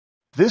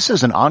This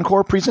is an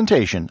Encore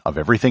presentation of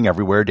Everything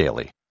Everywhere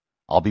Daily.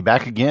 I'll be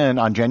back again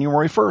on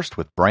January 1st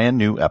with brand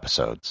new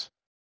episodes.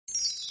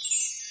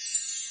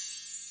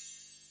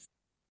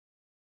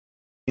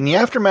 In the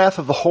aftermath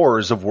of the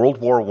horrors of World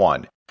War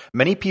I,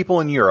 many people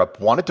in Europe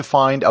wanted to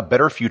find a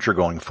better future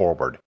going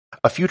forward,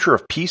 a future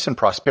of peace and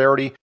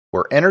prosperity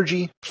where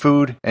energy,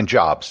 food, and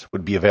jobs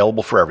would be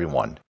available for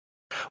everyone.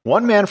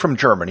 One man from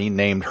Germany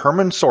named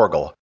Herman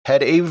Sörgel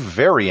had a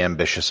very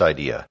ambitious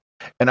idea,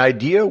 an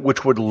idea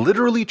which would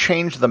literally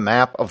change the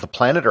map of the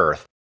planet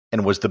Earth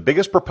and was the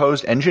biggest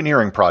proposed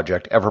engineering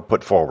project ever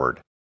put forward.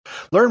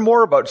 Learn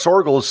more about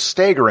Sörgel's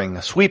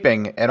staggering,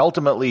 sweeping, and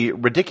ultimately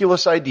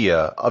ridiculous idea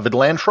of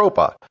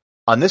Atlantropa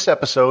on this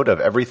episode of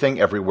Everything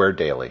Everywhere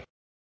Daily.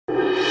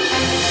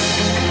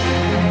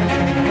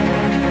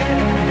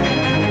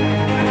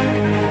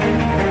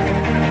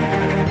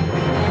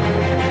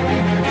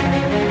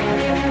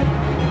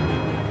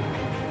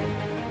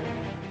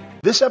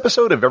 This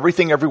episode of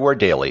Everything Everywhere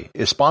Daily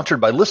is sponsored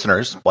by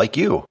listeners like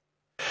you.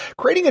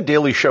 Creating a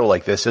daily show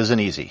like this isn't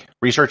easy.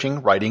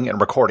 Researching, writing,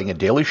 and recording a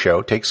daily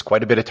show takes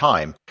quite a bit of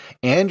time,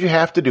 and you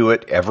have to do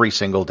it every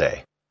single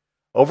day.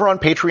 Over on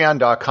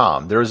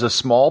Patreon.com, there is a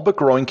small but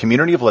growing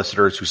community of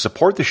listeners who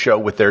support the show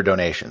with their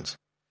donations.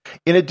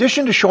 In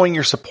addition to showing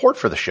your support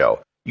for the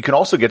show, you can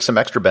also get some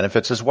extra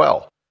benefits as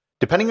well.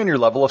 Depending on your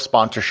level of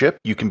sponsorship,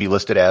 you can be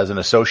listed as an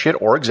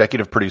associate or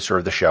executive producer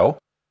of the show.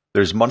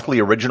 There's monthly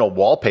original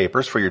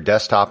wallpapers for your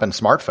desktop and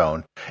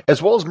smartphone,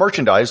 as well as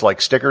merchandise like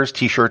stickers,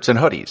 t-shirts, and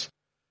hoodies.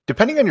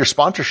 Depending on your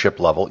sponsorship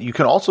level, you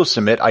can also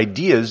submit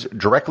ideas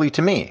directly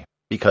to me,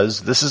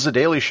 because this is a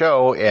daily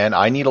show and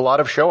I need a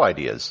lot of show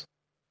ideas.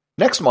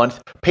 Next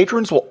month,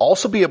 patrons will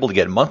also be able to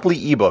get monthly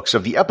ebooks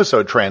of the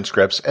episode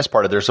transcripts as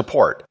part of their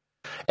support.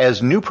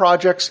 As new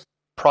projects,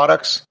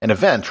 products, and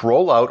events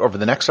roll out over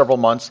the next several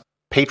months,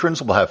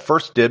 patrons will have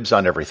first dibs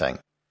on everything.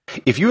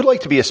 If you would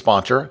like to be a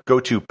sponsor, go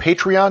to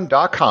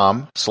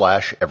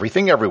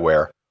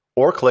patreon.com/everythingeverywhere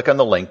or click on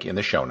the link in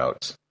the show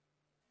notes.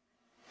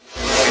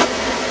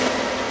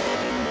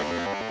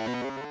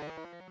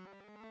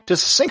 To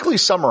succinctly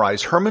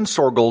summarize Herman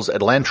Sörgel's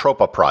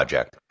Atlantropa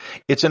project,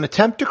 it's an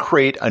attempt to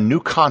create a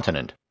new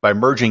continent by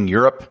merging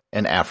Europe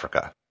and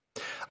Africa.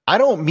 I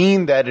don't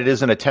mean that it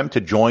is an attempt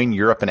to join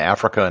Europe and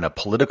Africa in a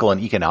political and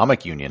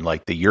economic union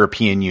like the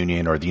European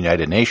Union or the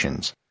United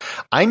Nations.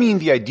 I mean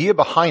the idea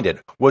behind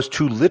it was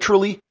to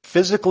literally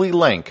physically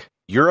link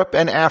Europe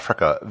and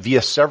Africa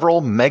via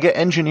several mega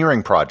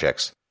engineering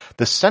projects,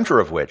 the center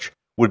of which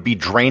would be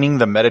draining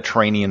the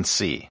Mediterranean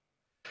Sea.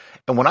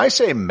 And when I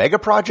say mega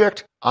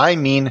project, I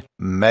mean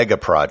mega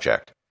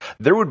project.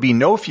 There would be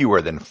no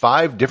fewer than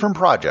 5 different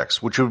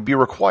projects which would be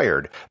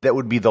required that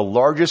would be the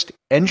largest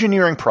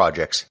engineering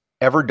projects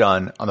ever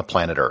done on the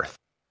planet Earth.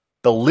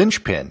 The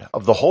linchpin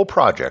of the whole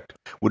project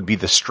would be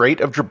the Strait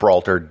of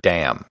Gibraltar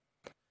Dam.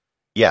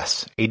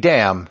 Yes, a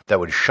dam that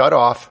would shut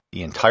off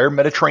the entire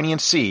Mediterranean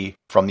Sea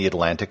from the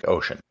Atlantic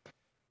Ocean.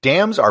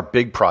 Dams are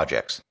big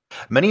projects.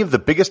 Many of the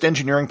biggest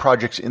engineering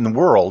projects in the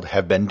world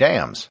have been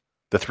dams.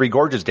 The Three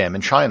Gorges Dam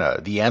in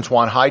China, the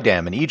Aswan High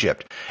Dam in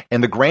Egypt,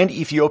 and the Grand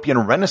Ethiopian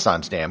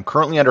Renaissance Dam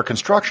currently under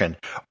construction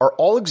are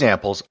all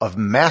examples of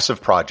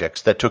massive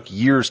projects that took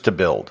years to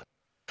build.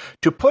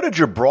 To put a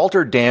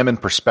Gibraltar Dam in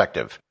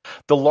perspective,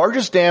 the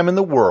largest dam in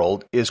the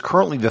world is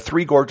currently the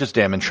Three Gorges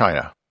Dam in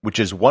China, which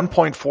is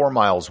 1.4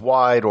 miles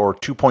wide or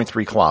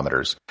 2.3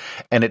 kilometers,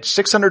 and it's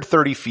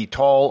 630 feet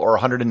tall or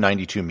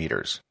 192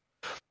 meters.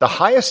 The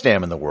highest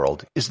dam in the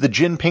world is the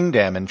Jinping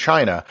Dam in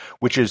China,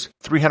 which is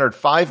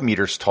 305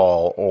 meters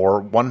tall or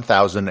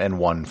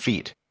 1,001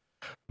 feet.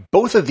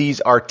 Both of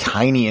these are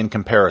tiny in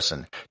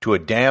comparison to a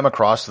dam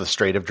across the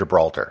Strait of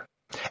Gibraltar.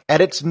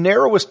 At its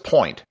narrowest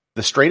point,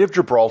 the Strait of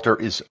Gibraltar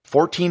is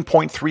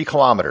 14.3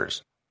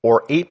 kilometers,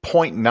 or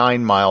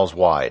 8.9 miles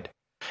wide.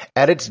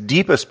 At its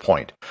deepest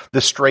point,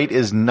 the strait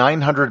is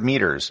 900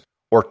 meters,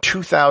 or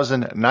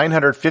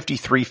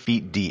 2,953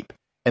 feet deep,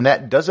 and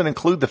that doesn't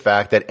include the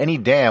fact that any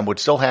dam would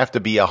still have to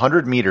be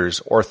 100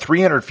 meters or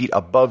 300 feet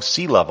above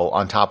sea level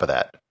on top of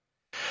that.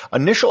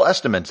 Initial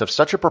estimates of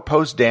such a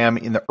proposed dam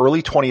in the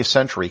early 20th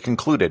century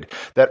concluded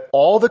that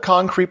all the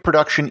concrete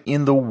production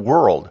in the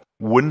world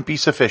wouldn't be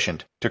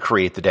sufficient to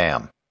create the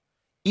dam.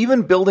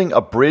 Even building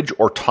a bridge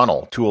or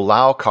tunnel to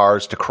allow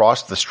cars to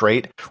cross the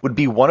strait would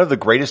be one of the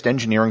greatest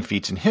engineering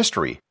feats in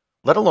history,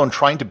 let alone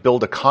trying to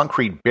build a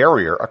concrete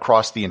barrier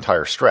across the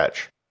entire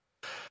stretch.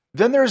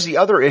 Then there's the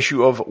other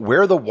issue of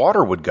where the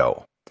water would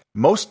go.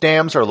 Most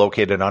dams are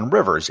located on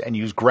rivers and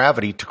use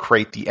gravity to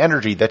create the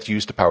energy that's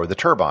used to power the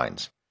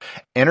turbines.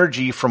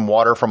 Energy from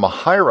water from a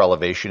higher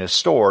elevation is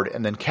stored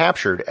and then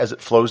captured as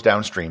it flows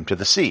downstream to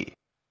the sea.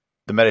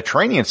 The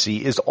Mediterranean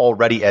Sea is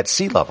already at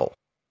sea level.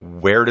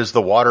 Where does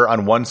the water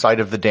on one side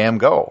of the dam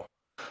go?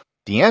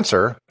 The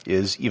answer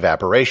is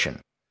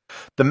evaporation.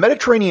 The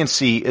Mediterranean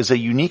Sea is a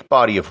unique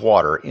body of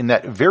water in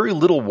that very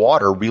little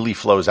water really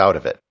flows out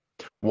of it.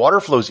 Water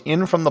flows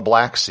in from the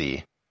Black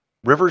Sea,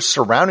 rivers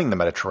surrounding the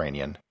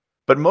Mediterranean,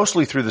 but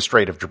mostly through the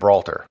Strait of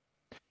Gibraltar.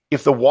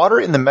 If the water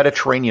in the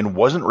Mediterranean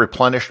wasn't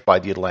replenished by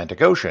the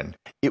Atlantic Ocean,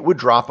 it would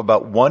drop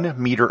about 1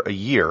 meter a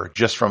year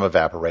just from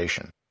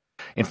evaporation.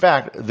 In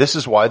fact, this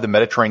is why the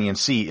Mediterranean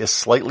Sea is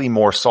slightly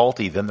more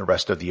salty than the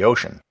rest of the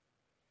ocean.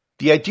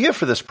 The idea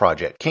for this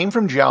project came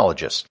from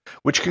geologists,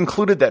 which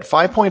concluded that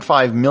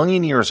 5.5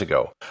 million years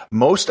ago,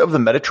 most of the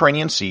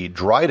Mediterranean Sea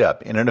dried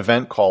up in an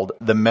event called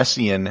the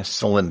Messian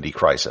salinity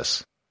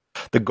crisis.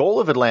 The goal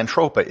of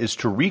Atlantropa is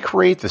to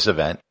recreate this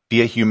event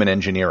via human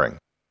engineering.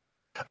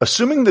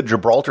 Assuming the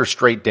Gibraltar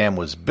Strait Dam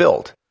was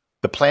built,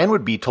 the plan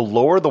would be to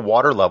lower the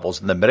water levels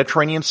in the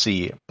Mediterranean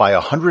Sea by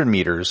 100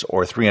 meters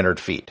or 300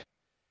 feet.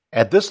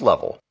 At this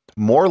level,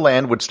 more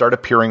land would start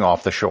appearing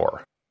off the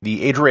shore.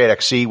 The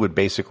Adriatic Sea would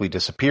basically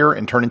disappear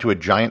and turn into a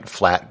giant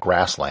flat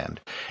grassland,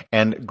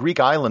 and Greek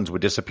islands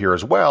would disappear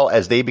as well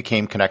as they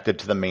became connected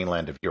to the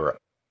mainland of Europe.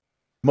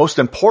 Most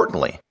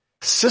importantly,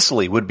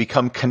 Sicily would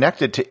become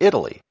connected to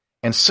Italy,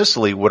 and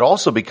Sicily would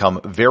also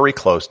become very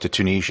close to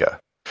Tunisia.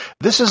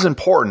 This is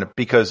important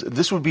because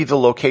this would be the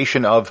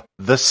location of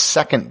the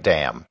second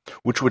dam,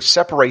 which would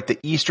separate the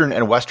eastern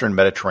and western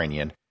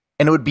Mediterranean,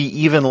 and it would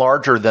be even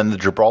larger than the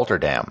Gibraltar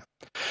Dam.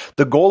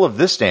 The goal of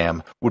this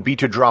dam would be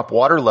to drop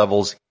water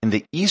levels in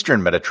the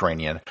eastern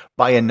Mediterranean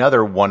by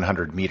another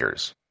 100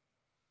 meters.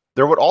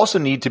 There would also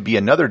need to be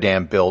another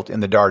dam built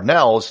in the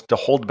Dardanelles to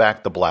hold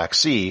back the Black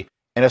Sea,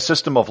 and a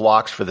system of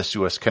locks for the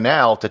Suez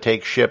Canal to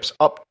take ships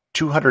up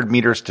 200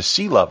 meters to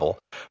sea level,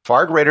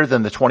 far greater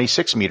than the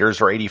 26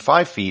 meters or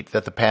 85 feet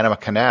that the Panama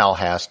Canal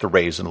has to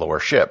raise and lower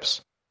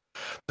ships.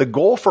 The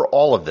goal for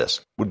all of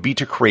this would be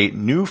to create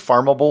new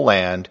farmable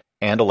land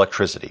and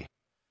electricity.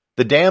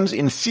 The dams,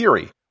 in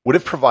theory, would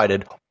have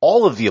provided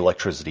all of the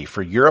electricity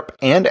for Europe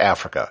and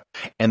Africa,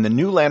 and the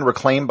new land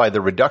reclaimed by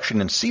the reduction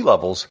in sea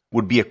levels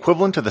would be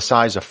equivalent to the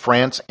size of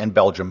France and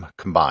Belgium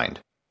combined.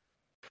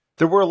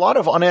 There were a lot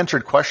of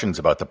unanswered questions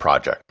about the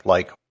project,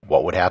 like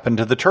what would happen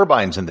to the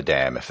turbines in the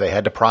dam if they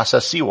had to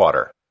process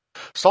seawater?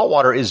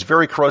 Saltwater is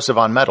very corrosive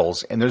on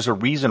metals, and there's a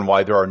reason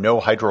why there are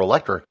no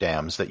hydroelectric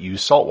dams that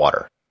use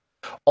saltwater.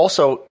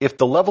 Also, if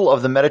the level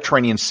of the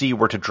Mediterranean Sea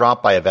were to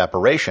drop by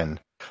evaporation,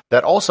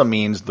 that also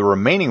means the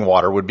remaining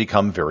water would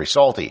become very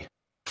salty,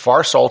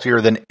 far saltier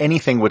than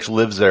anything which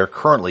lives there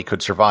currently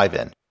could survive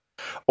in.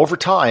 Over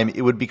time,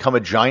 it would become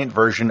a giant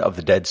version of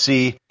the Dead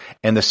Sea,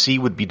 and the sea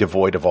would be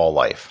devoid of all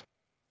life.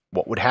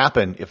 What would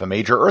happen if a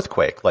major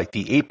earthquake, like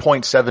the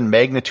 8.7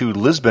 magnitude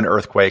Lisbon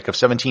earthquake of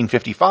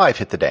 1755,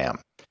 hit the dam?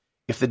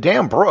 If the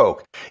dam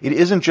broke, it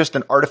isn't just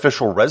an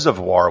artificial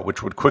reservoir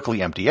which would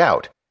quickly empty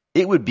out.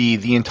 It would be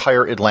the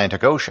entire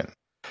Atlantic Ocean.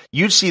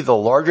 You'd see the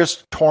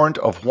largest torrent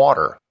of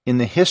water in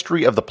the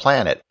history of the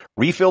planet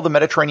refill the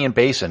Mediterranean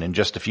basin in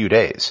just a few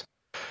days.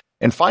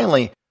 And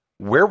finally,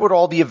 where would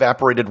all the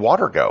evaporated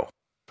water go?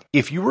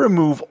 If you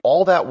remove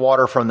all that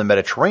water from the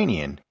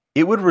Mediterranean,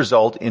 it would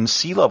result in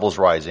sea levels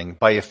rising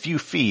by a few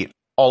feet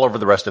all over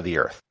the rest of the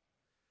Earth.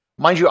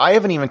 Mind you, I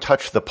haven't even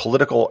touched the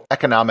political,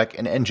 economic,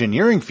 and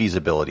engineering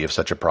feasibility of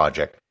such a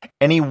project,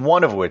 any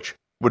one of which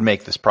would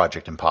make this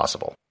project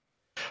impossible.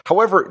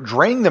 However,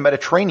 draining the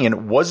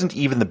Mediterranean wasn't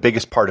even the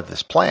biggest part of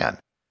this plan.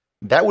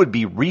 That would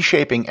be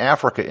reshaping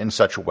Africa in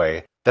such a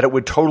way that it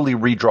would totally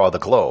redraw the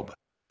globe.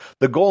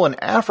 The goal in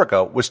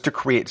Africa was to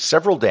create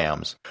several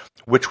dams,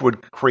 which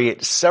would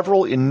create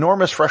several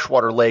enormous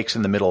freshwater lakes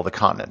in the middle of the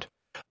continent.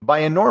 By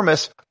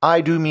enormous,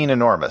 I do mean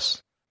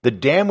enormous. The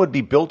dam would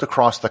be built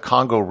across the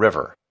Congo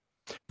River.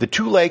 The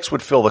two lakes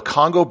would fill the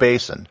Congo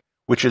Basin,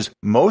 which is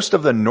most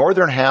of the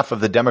northern half of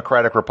the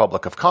Democratic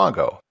Republic of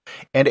Congo,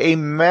 and a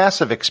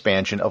massive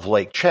expansion of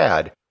Lake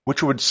Chad,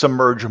 which would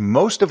submerge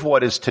most of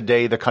what is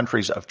today the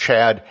countries of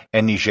Chad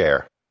and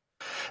Niger.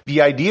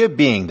 The idea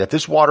being that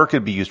this water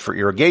could be used for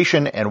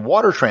irrigation and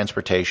water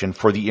transportation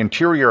for the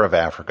interior of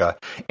Africa,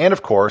 and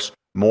of course,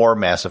 more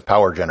massive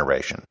power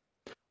generation.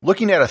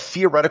 Looking at a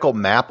theoretical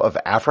map of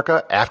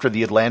Africa after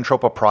the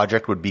Atlantropa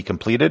project would be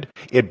completed,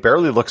 it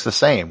barely looks the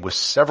same, with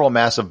several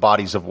massive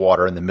bodies of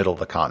water in the middle of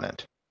the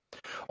continent.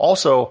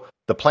 Also,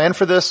 the plan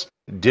for this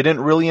didn't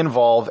really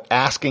involve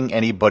asking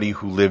anybody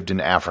who lived in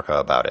Africa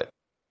about it.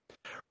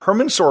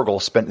 Herman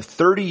Sörgel spent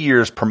 30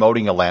 years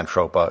promoting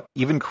Atlantropa,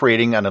 even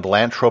creating an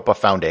Atlantropa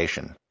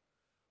Foundation.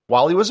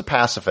 While he was a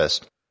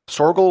pacifist,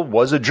 Sörgel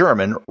was a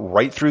German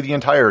right through the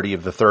entirety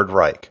of the Third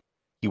Reich.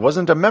 He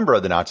wasn't a member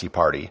of the Nazi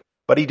Party,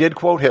 but he did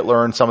quote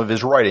Hitler in some of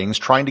his writings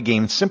trying to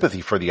gain sympathy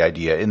for the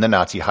idea in the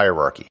Nazi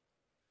hierarchy.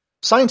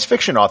 Science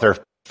fiction author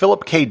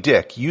Philip K.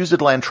 Dick used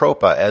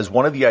Atlantropa as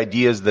one of the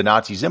ideas the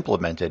Nazis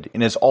implemented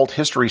in his alt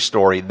history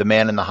story The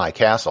Man in the High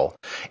Castle,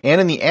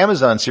 and in the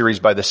Amazon series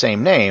by the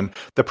same name,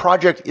 the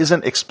project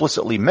isn't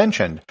explicitly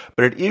mentioned,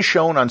 but it is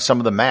shown on some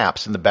of the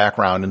maps in the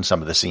background in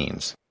some of the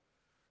scenes.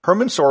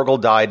 Herman Sörgel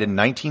died in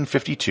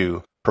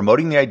 1952,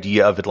 promoting the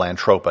idea of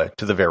Atlantropa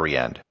to the very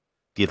end.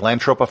 The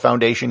Atlantropa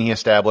Foundation he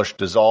established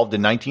dissolved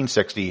in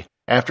 1960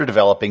 after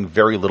developing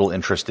very little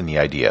interest in the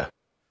idea.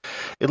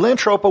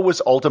 Atlantropa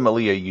was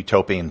ultimately a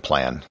utopian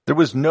plan. There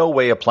was no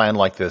way a plan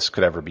like this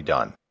could ever be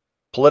done.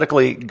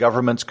 Politically,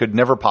 governments could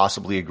never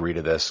possibly agree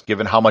to this,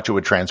 given how much it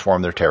would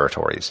transform their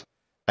territories.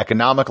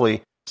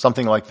 Economically,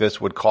 something like this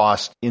would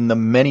cost in the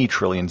many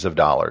trillions of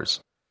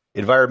dollars.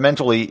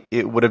 Environmentally,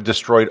 it would have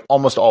destroyed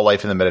almost all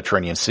life in the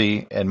Mediterranean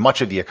Sea and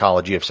much of the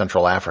ecology of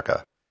Central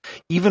Africa.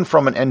 Even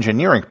from an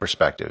engineering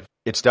perspective,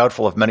 it's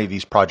doubtful if many of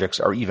these projects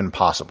are even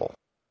possible.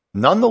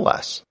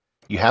 Nonetheless,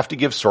 you have to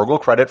give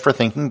Sörgel credit for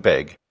thinking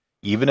big,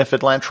 even if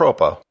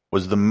Atlantropa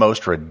was the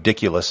most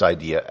ridiculous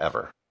idea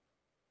ever.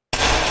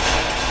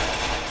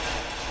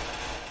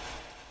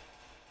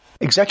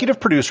 Executive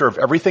producer of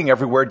Everything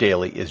Everywhere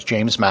Daily is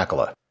James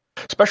Makkyla.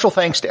 Special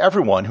thanks to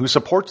everyone who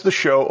supports the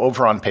show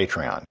over on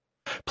Patreon.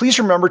 Please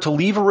remember to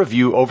leave a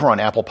review over on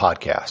Apple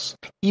Podcasts.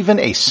 Even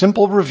a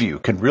simple review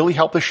can really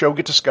help the show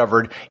get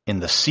discovered in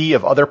the sea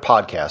of other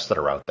podcasts that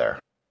are out there.